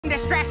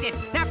distracted.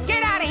 Now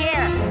get out of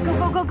here! Go,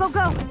 go, go, go,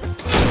 go.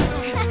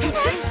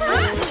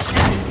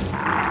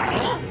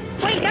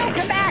 Wait, no,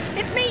 come back!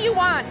 It's me you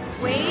want!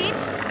 Wait,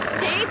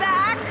 stay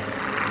back.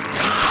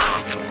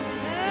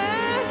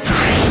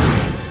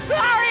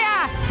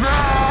 Gloria!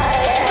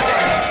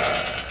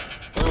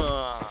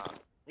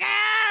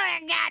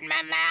 I got in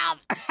my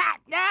mouth.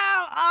 No,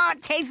 oh,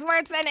 it tastes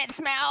worse than it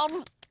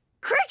smells.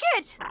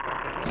 Cricket!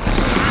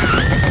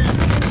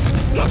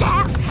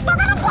 They're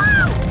gonna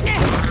blow!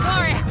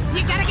 Gloria,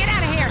 you gotta get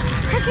out of here.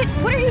 Cricket,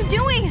 what are you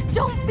doing?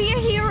 Don't be a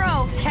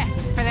hero.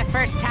 For the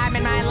first time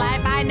in my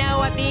life, I know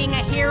what being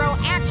a hero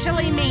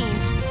actually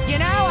means. You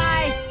know,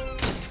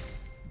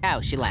 Oh,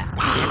 she left. All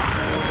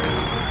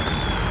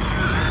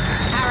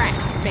right,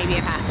 maybe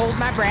if I hold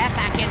my breath,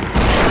 I can...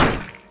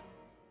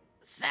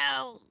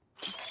 So,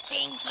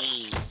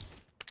 Stinky.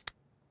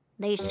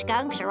 These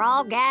skunks are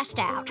all gassed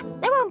out.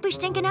 They won't be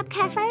stinking up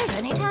cafes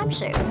anytime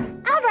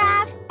soon. I'll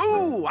drive.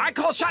 Ooh, I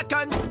call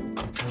shotgun.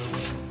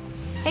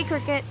 Hey,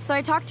 Cricket, so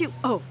I talked to...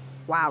 Oh,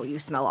 wow, you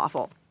smell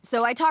awful.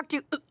 So I talked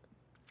to...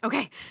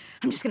 Okay,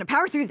 I'm just gonna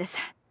power through this.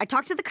 I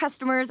talked to the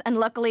customers, and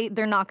luckily,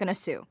 they're not gonna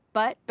sue.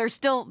 But they're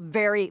still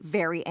very,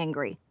 very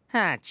angry.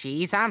 Ah,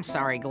 jeez, I'm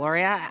sorry,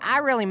 Gloria. I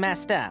really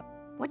messed up.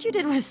 What you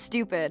did was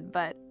stupid,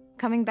 but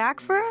coming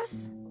back for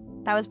us?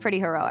 That was pretty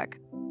heroic.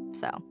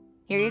 So,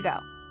 here you go.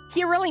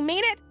 You really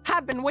mean it?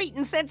 I've been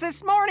waiting since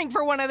this morning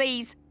for one of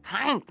these.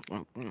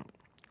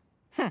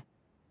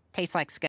 Tastes like skunk.